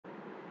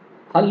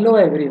Hello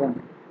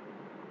everyone.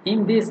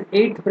 In this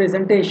eighth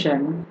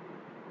presentation,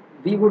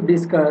 we would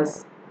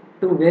discuss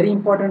two very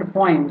important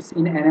points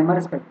in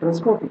NMR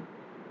spectroscopy: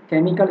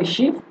 chemical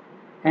shift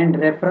and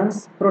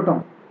reference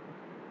proton.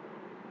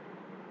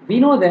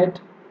 We know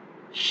that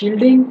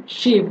shielding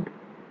shift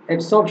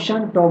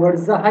absorption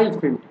towards the high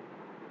field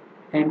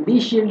and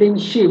deshielding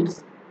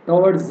shifts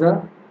towards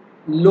the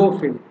low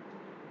field.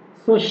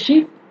 So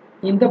shift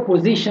in the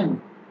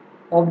position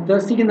of the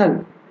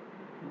signal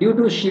due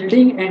to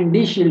shielding and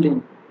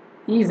deshielding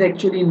is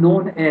actually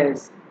known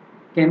as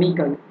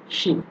chemical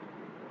shift.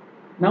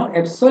 Now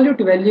absolute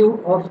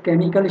value of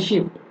chemical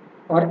shift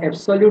or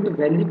absolute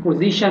value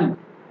position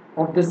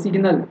of the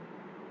signal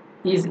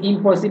is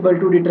impossible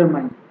to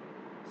determine.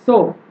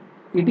 So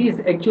it is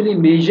actually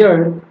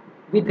measured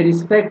with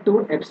respect to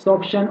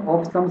absorption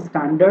of some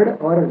standard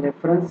or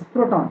reference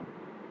proton.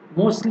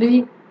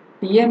 Mostly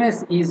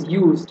TMS is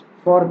used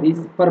for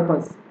this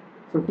purpose.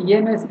 So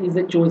TMS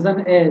is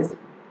chosen as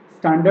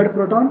standard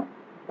proton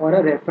or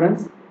a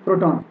reference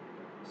proton.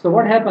 So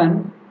what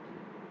happened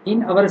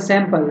in our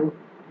sample,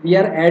 we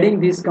are adding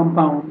this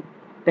compound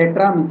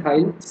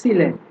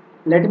tetramethylsilane.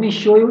 Let me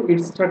show you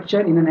its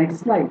structure in the next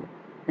slide.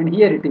 And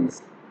here it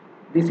is.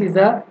 This is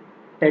a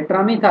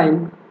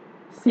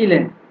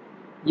tetramethylsilane.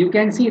 You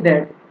can see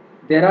that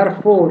there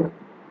are 4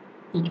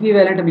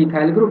 equivalent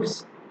methyl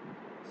groups.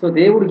 So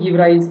they would give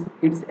rise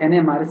its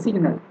NMR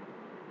signal.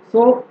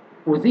 So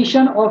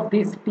position of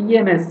this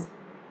TMS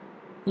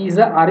is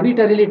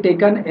arbitrarily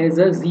taken as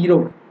a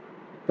 0.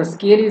 The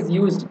scale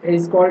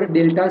is called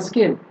delta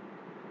scale.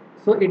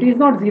 So it is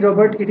not 0,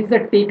 but it is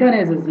taken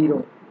as a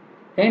 0.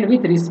 And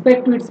with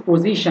respect to its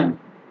position,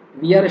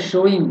 we are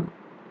showing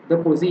the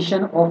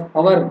position of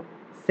our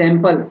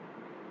sample.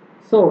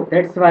 So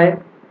that's why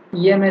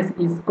TMS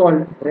is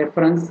called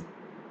reference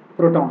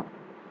proton.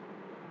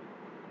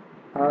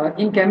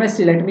 In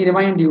chemistry, let me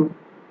remind you,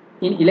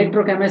 in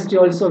electrochemistry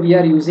also we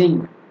are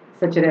using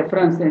such a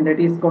reference, and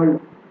that is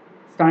called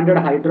standard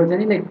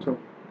hydrogen electrode.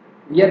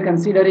 We are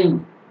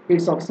considering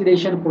its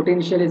oxidation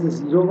potential as a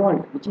 0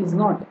 volt, which is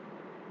not,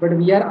 but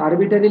we are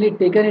arbitrarily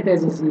taken it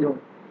as a 0,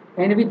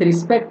 and with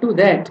respect to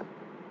that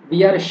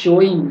we are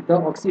showing the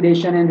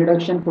oxidation and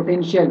reduction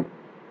potential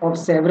of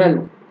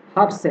several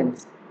half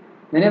cells.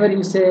 Whenever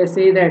you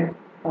say that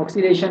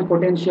oxidation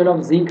potential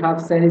of zinc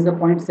half cell is a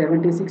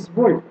 0.76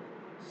 volt,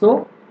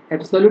 so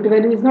absolute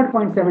value is not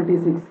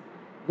 0.76.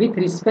 With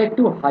respect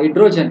to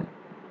hydrogen,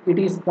 it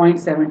is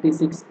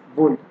 0.76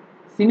 volt.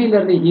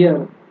 Similarly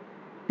here,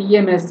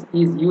 TMS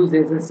is used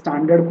as a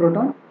standard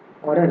proton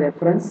or a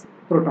reference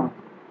proton.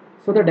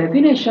 So the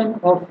definition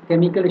of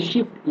chemical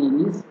shift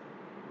is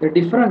the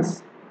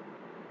difference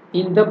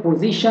in the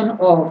position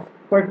of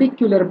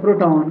particular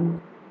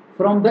proton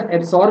from the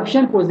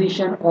absorption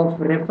position of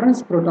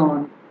reference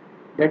proton,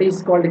 that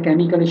is called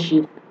chemical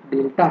shift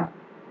delta.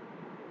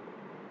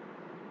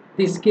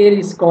 This scale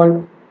is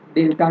called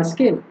delta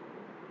scale.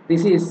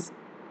 This is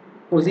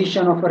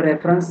position of a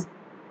reference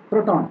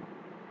proton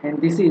and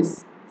this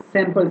is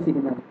sample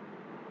signal.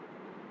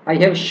 I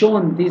have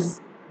shown this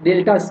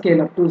delta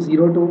scale up to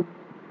 0 to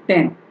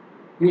 10.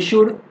 You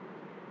should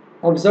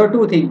observe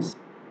two things.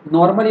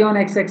 Normally on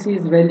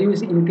x-axis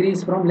values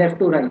increase from left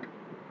to right.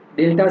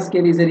 Delta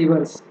scale is a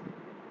reverse.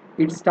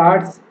 It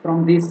starts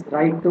from this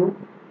right to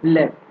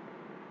left.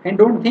 And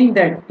don't think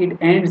that it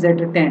ends at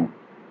 10.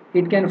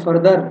 It can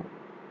further,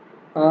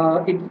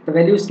 the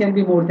values can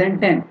be more than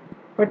 10.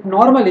 But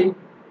normally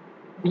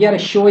we are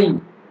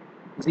showing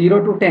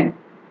 0 to 10.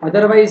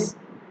 Otherwise,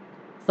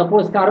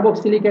 suppose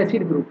carboxylic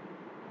acid group,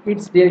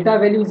 its delta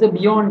value is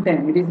beyond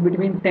 10. It is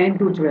between 10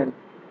 to 12.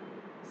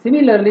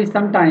 Similarly,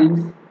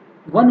 sometimes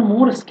one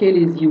more scale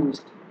is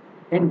used,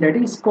 and that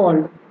is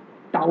called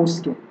tau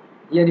scale.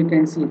 Here you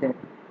can see that,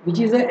 which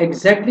is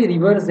exactly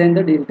reverse than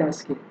the delta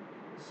scale.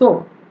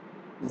 So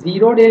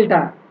 0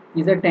 delta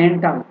is a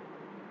 10 tau.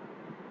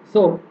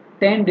 So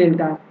 10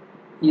 delta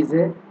is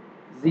a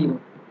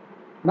 0.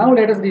 Now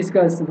let us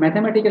discuss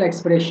mathematical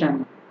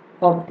expression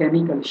of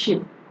chemical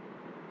shift.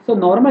 So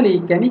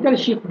normally chemical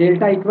shift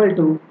delta equal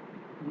to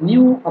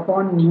nu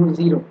upon nu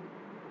 0.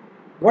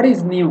 What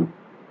is nu?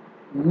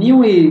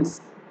 Nu is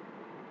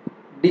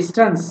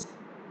distance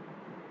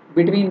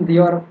between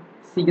your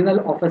signal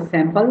of a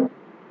sample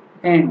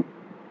and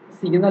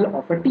signal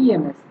of a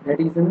TMS, that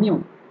is a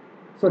nu.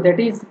 So that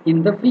is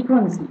in the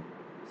frequency.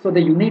 So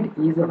the unit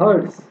is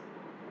hertz.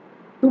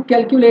 To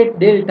calculate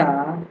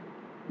delta,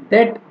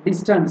 that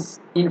distance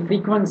in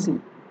frequency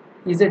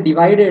is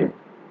divided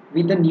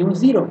with the nu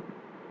 0.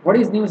 What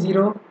is nu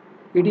 0?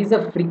 It is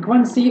the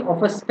frequency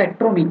of a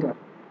spectrometer,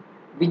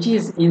 which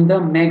is in the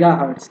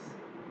megahertz.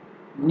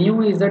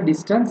 Nu is the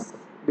distance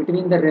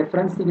between the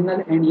reference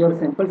signal and your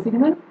sample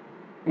signal,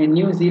 and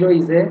nu 0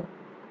 is a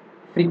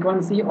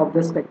frequency of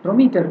the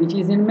spectrometer, which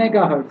is in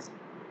megahertz.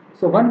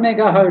 So 1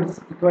 megahertz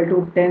equal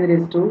to 10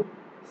 raised to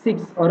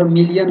 6 or a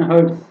million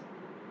hertz.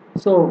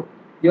 So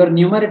your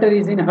numerator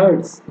is in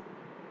hertz.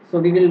 So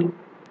we will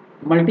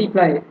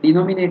multiply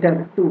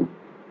denominator to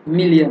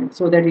million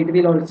so that it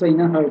will also in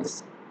a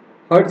hertz.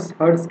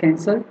 Hertz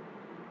cancel.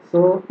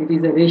 So it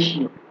is a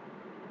ratio.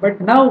 But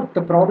now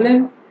the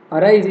problem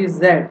arises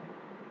that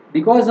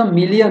because a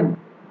million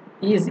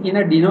is in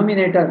a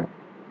denominator,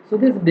 so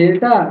this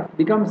delta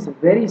becomes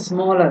very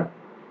smaller,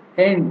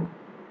 and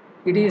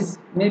it is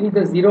maybe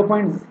the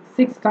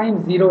 0.6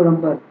 times 0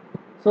 number.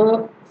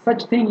 So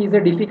such thing is a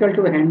difficult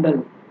to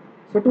handle.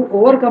 So to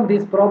overcome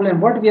this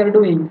problem, what we are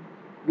doing,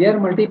 we are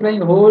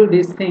multiplying whole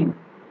this thing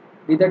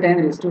with the 10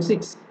 raised to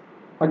 6,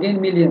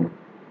 again million.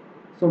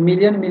 So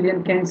million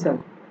million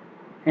cancel,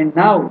 and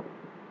now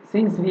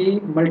since we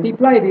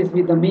multiply this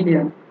with the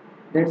million,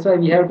 that's why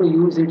we have to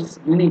use its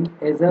unit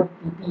as a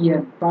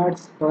ppm,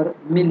 parts per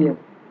million.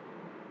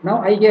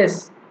 Now I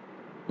guess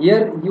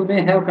here you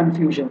may have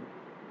confusion.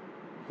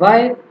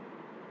 Why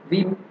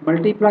we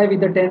multiply with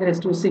the 10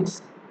 raised to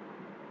 6?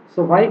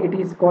 So why it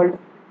is called,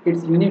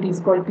 its unit is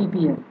called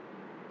ppm?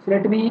 So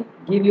let me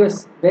give you a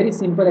very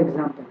simple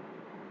example.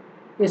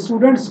 A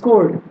student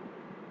scored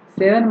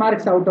 7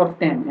 marks out of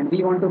 10 and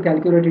we want to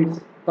calculate its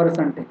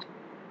percentage.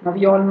 Now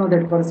we all know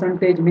that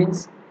percentage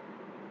means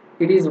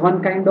it is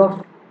one kind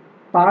of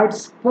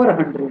parts per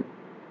 100.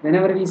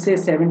 Whenever we say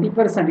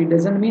 70%, it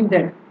doesn't mean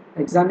that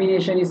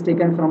examination is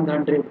taken from the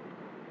 100,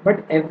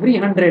 but every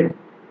 100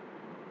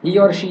 he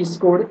or she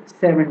scored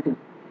 70.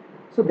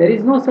 So there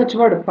is no such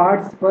word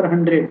parts per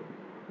 100.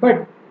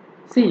 But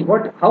see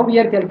how we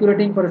are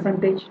calculating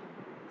percentage.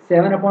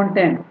 7 upon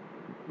 10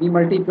 we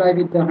multiply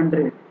with the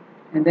 100,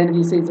 and then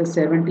we say it's a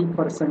 70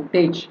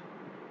 percentage.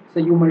 So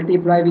you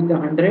multiply with the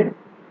 100,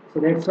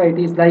 so that's why it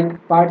is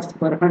like parts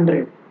per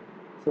 100.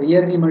 So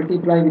here we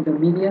multiply with the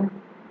million,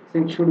 so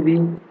it should be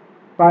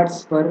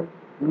parts per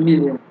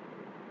million.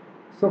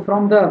 So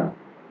from the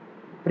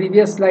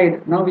previous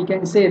slide, now we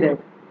can say that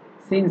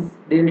since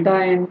delta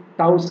and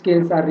tau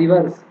scales are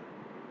reversed,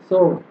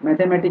 so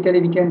mathematically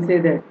we can say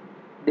that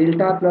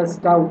delta plus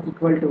tau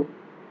equal to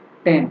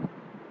 10.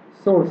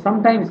 So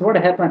sometimes what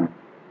happens,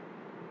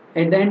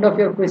 at the end of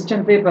your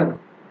question paper,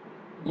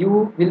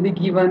 you will be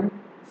given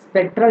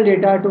spectral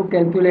data to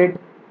calculate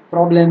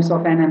problems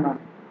of NMR.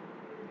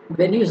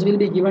 Values will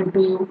be given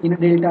to you in a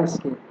delta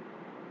scale.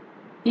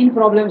 In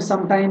problems,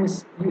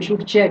 sometimes you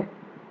should check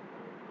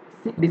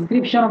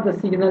description of the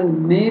signal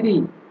may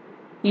be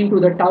into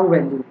the tau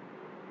value.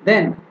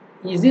 Then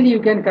easily you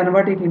can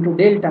convert it into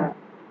delta,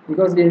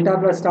 because delta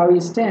plus tau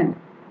is 10.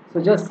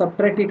 So just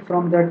subtract it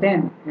from the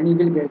 10 and you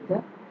will get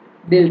the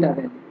delta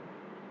value.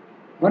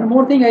 One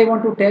more thing I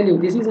want to tell you,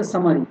 this is a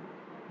summary.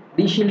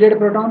 Deshielded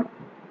proton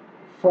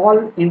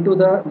fall into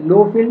the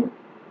low field,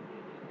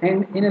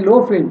 and in a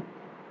low field,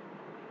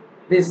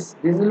 this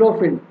is a low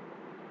field,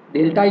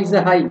 delta is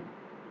a high,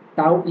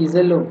 tau is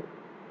a low,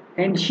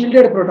 and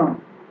shielded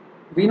proton,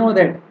 we know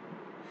that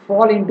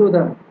fall into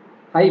the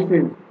high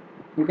field.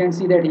 You can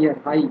see that here,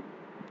 high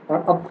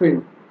or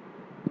upfield,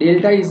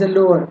 delta is a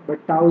lower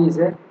but tau is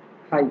a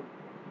high.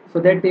 So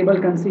that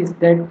table consists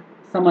that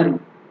summary.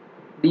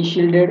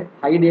 Deshielded,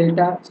 high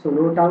delta, so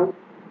low tau,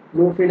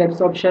 low field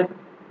absorption.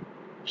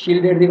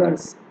 Shielded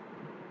reverse,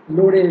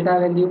 low delta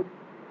value,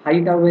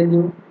 high tau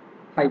value,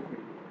 high field.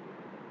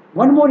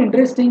 One more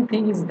interesting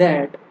thing is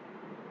that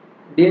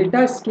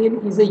delta scale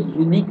is a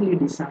uniquely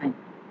designed.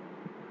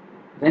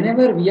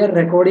 Whenever we are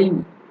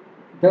recording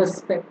the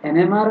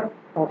NMR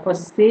of a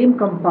same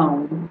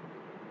compound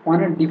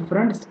on a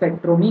different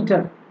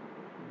spectrometer,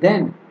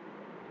 then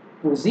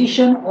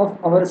position of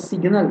our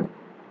signal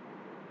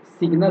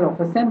of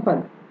a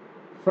sample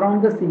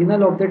from the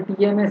signal of the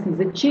TMS is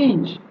a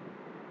change,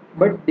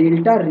 but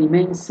delta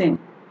remains same.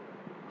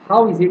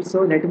 How is it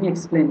so? Let me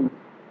explain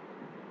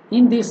it.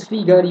 In this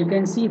figure you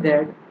can see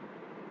that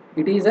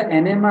it is a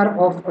NMR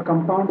of a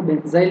compound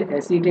benzyl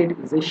acetate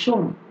is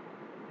shown.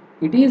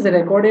 It is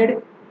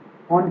recorded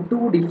on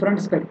two different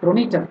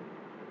spectrometers.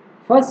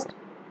 First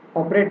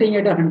operating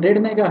at 100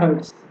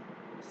 MHz,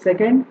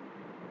 second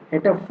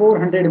at a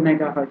 400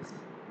 MHz.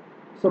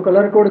 So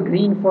color code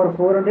green for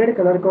 400,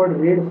 color code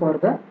red for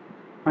the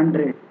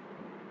 100.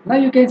 Now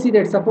you can see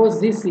that suppose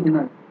this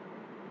signal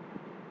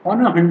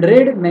on a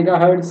 100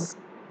 MHz,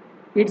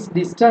 its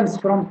distance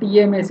from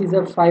TMS is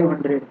a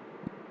 500.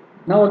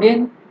 Now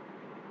again,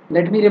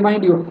 let me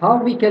remind you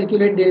how we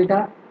calculate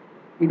delta.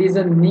 It is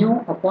a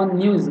nu upon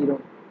nu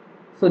 0.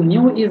 So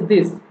nu is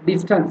this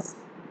distance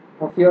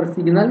of your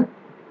signal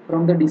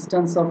from the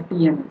distance of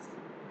TMS,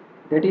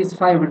 that is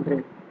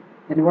 500.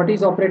 And what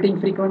is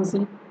operating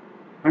frequency?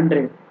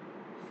 100.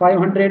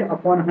 500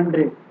 upon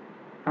 100,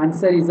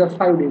 answer is a 5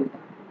 delta.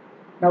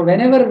 Now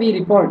whenever we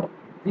report,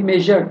 we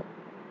measure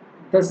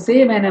the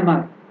same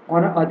NMR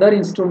on other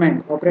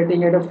instrument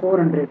operating at a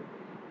 400,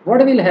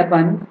 what will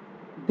happen?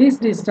 This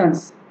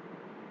distance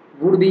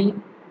would be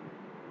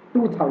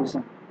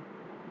 2000.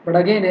 But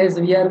again, as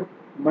we are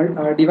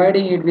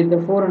dividing it with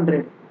the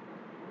 400,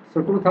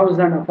 so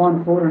 2000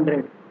 upon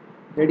 400,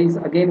 that is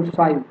again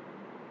 5.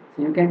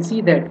 So you can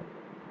see that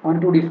on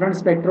two different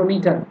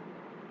spectrometer,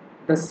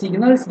 the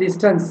signal's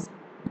distance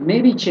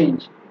may be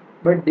changed,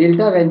 but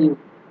delta value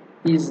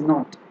is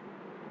not.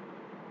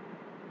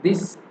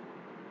 This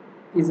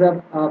is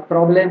a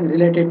problem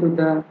related to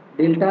the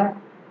delta.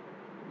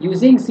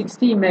 using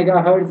 60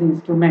 megahertz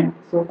instrument.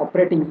 So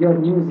operating your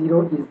new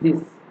zero is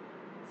this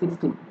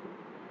 60.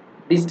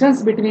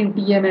 Distance between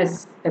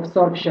TMS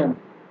absorption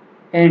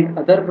and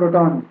other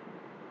proton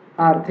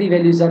are three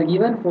values are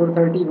given: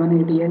 430,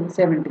 180 and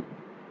 70.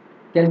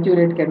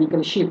 Calculate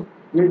chemical shift.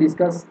 We will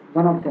discuss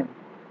one of them.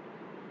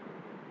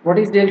 What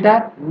is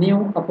delta?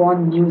 Nu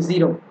upon nu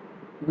zero.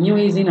 Nu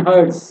is in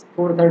hertz,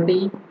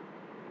 430,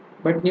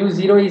 but nu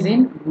zero is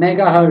in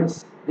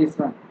megahertz, this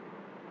one.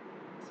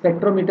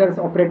 Spectrometer's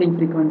operating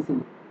frequency.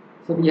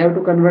 So we have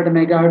to convert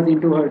megahertz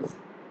into hertz.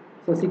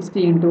 So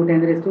 60 into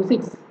 10 raised to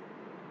 6.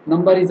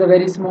 Number is a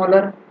very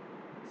smaller.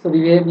 So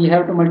we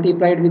have to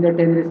multiply it with the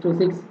 10 raised to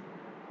 6,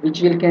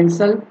 which will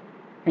cancel.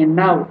 And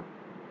now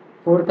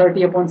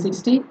 430 upon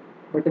 60,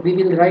 but we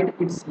will write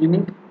its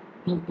unit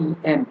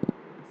ppm.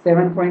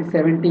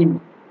 7.17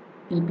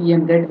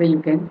 ppm, that way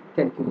you can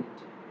calculate.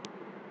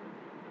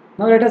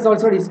 Now let us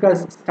also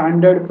discuss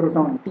standard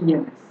proton,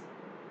 TMS.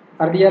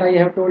 Earlier I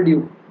have told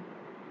you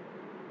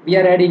we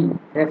are adding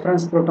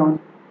reference proton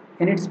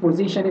and its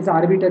position is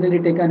arbitrarily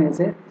taken as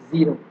a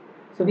 0.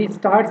 So we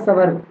start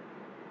our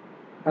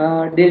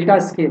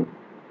delta scale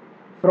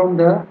from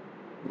the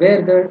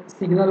where the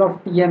signal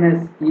of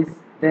TMS is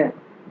there.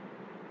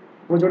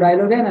 वो जो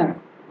dialogue है ना,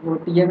 वो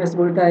TMS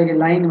बोलता है कि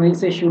line वहीं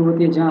से शुरू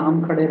होती है जहाँ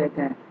हम खड़े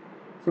रहते हैं.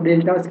 So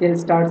delta scale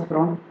starts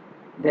from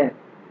there.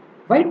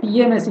 Why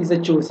TMS is a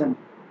chosen?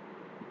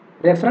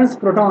 Reference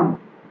proton,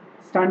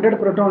 standard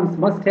protons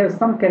must have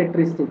some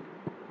characteristic.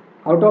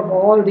 Out of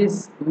all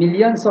these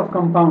millions of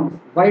compounds,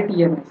 why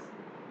TMS?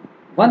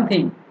 One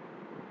thing,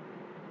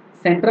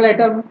 central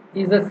atom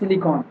is a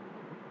silicon,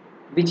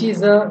 which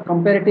is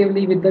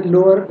comparatively with the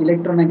lower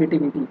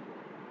electronegativity,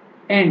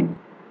 and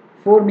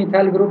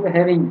 4-methyl group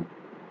having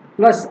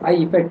plus I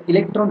effect,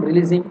 electron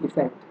releasing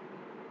effect.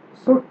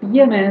 So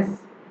TMS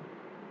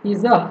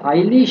is a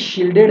highly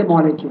shielded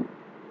molecule,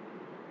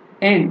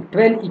 and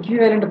 12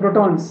 equivalent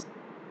protons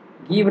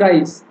give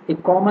rise a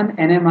common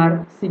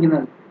NMR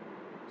signal.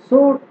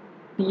 So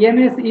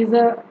TMS is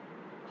a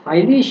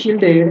highly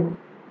shielded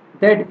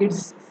that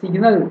its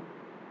signal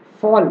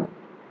fall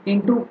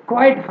into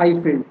quite high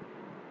field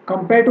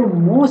compared to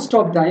most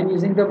of the, I am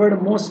using the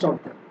word most of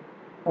the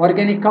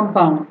organic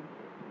compound.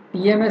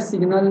 TMS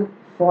signal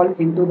fall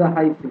into the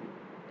high field.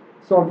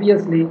 So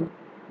obviously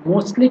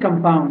mostly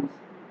compounds,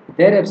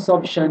 their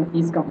absorption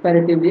is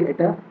comparatively at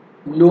a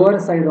lower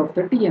side of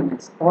the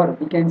TMS, or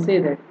we can say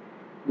that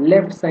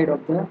left side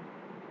of the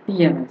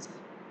TMS.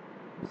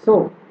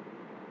 So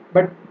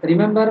but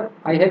remember,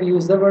 I have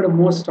used the word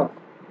most of.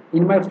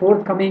 In my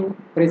forthcoming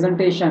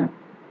presentation,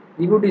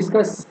 we will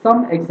discuss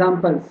some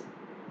examples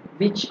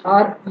which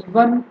are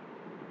even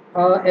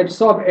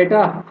absorbed at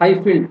a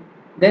high field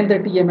than the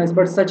TMS,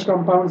 but such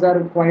compounds are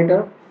quite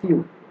a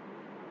few.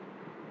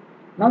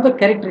 Now the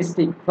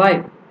characteristic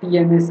why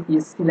TMS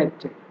is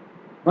selected.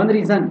 One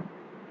reason,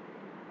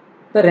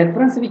 the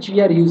reference which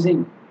we are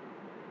using,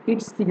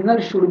 its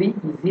signal should be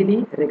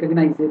easily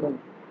recognizable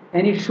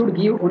and it should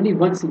give only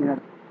one signal.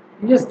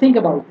 You just think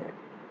about that.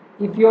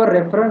 If your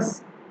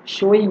reference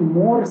showing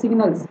more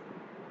signals,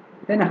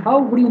 then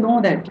how would you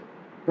know that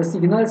the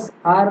signals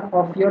are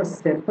of your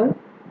sample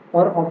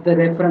or of the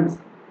reference?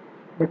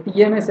 But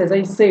TMS, as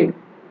I said,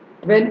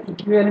 12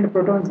 equivalent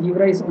protons give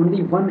rise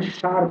only one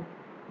sharp,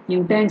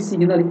 intense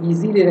signal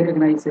easily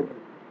recognizable.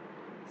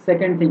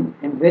 Second thing,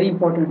 and very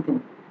important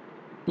thing,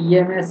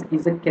 TMS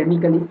is a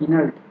chemically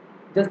inert.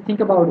 Just think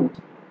about it.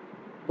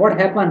 What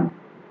happens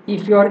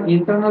if your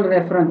internal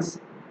reference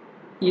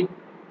it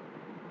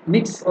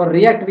mix or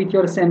react with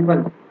your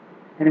sample,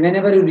 and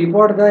whenever you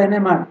report the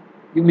NMR,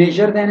 you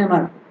measure the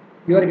NMR,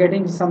 you are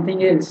getting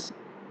something else.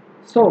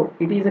 So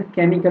it is a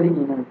chemically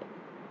inert.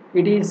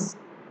 It is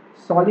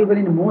soluble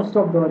in most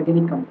of the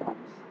organic compounds.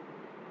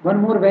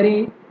 One more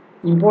very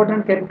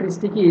important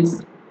characteristic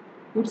is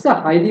it's a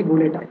highly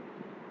volatile.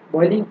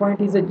 Boiling point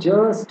is a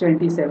just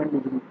 27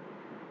 degree.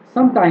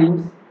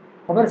 Sometimes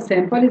our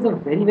sample is a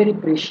very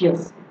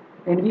precious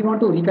and we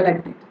want to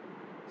recollect it.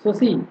 So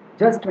see,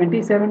 just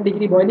 27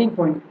 degree boiling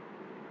point,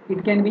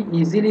 it can be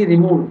easily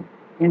removed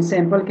and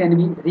sample can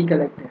be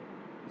recollected.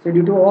 So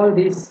due to all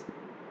these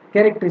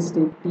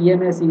characteristics,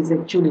 TMS is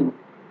actually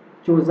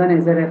chosen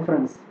as a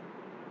reference.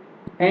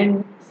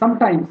 And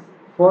sometimes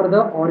for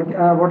the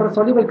water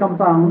soluble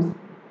compounds,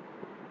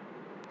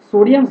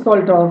 sodium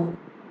salt of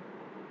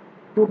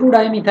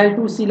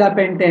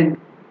 2,2-dimethyl-2-silapentane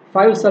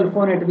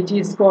 5-sulfonate, which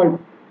is called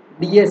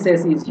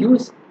DSS, is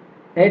used.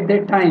 At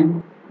that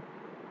time,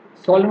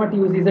 solvent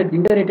used is a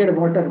deuterated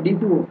water,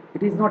 D2O.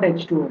 It is not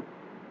H2O,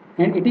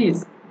 and it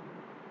is,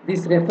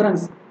 this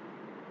reference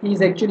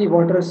is actually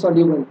water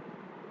soluble.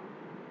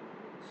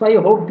 So I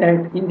hope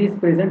that in this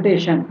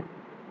presentation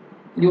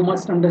you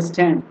must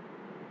understand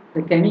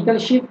the chemical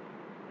shift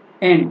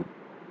and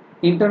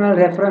internal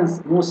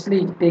reference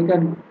mostly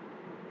taken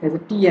as a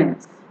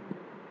TMS.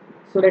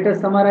 So let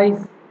us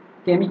summarize.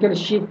 Chemical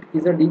shift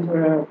is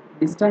a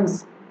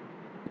distance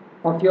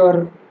of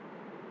your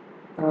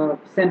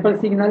sample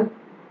signal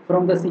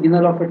from the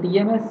signal of a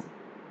TMS.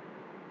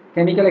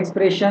 Chemical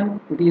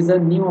expression, it is a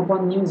nu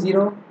upon nu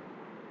zero.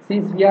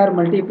 Since we are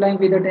multiplying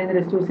with the 10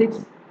 raised to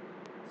 6,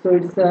 so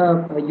it's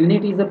a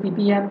unit is a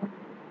ppm,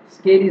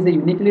 scale is a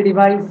uniquely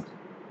devised.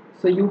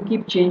 So you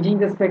keep changing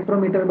the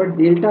spectrometer, but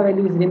delta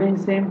values remain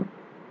same.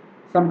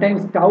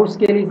 Sometimes tau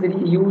scale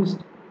is used,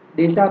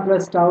 delta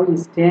plus tau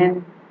is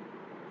 10.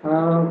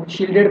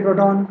 Shielded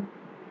proton,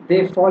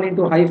 they fall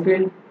into high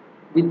field.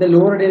 With the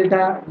lower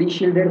delta,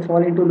 deshielded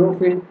fall into low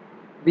field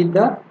with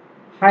the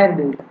higher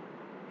delta.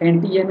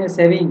 And TMS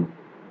having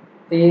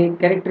a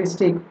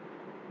characteristic,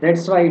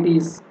 that's why it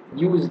is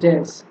used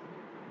as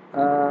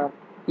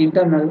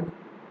internal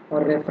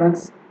or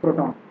reference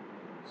proton.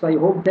 So I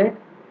hope that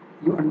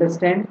you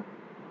understand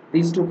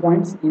these 2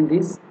 points in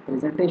this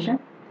presentation.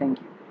 Thank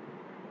you.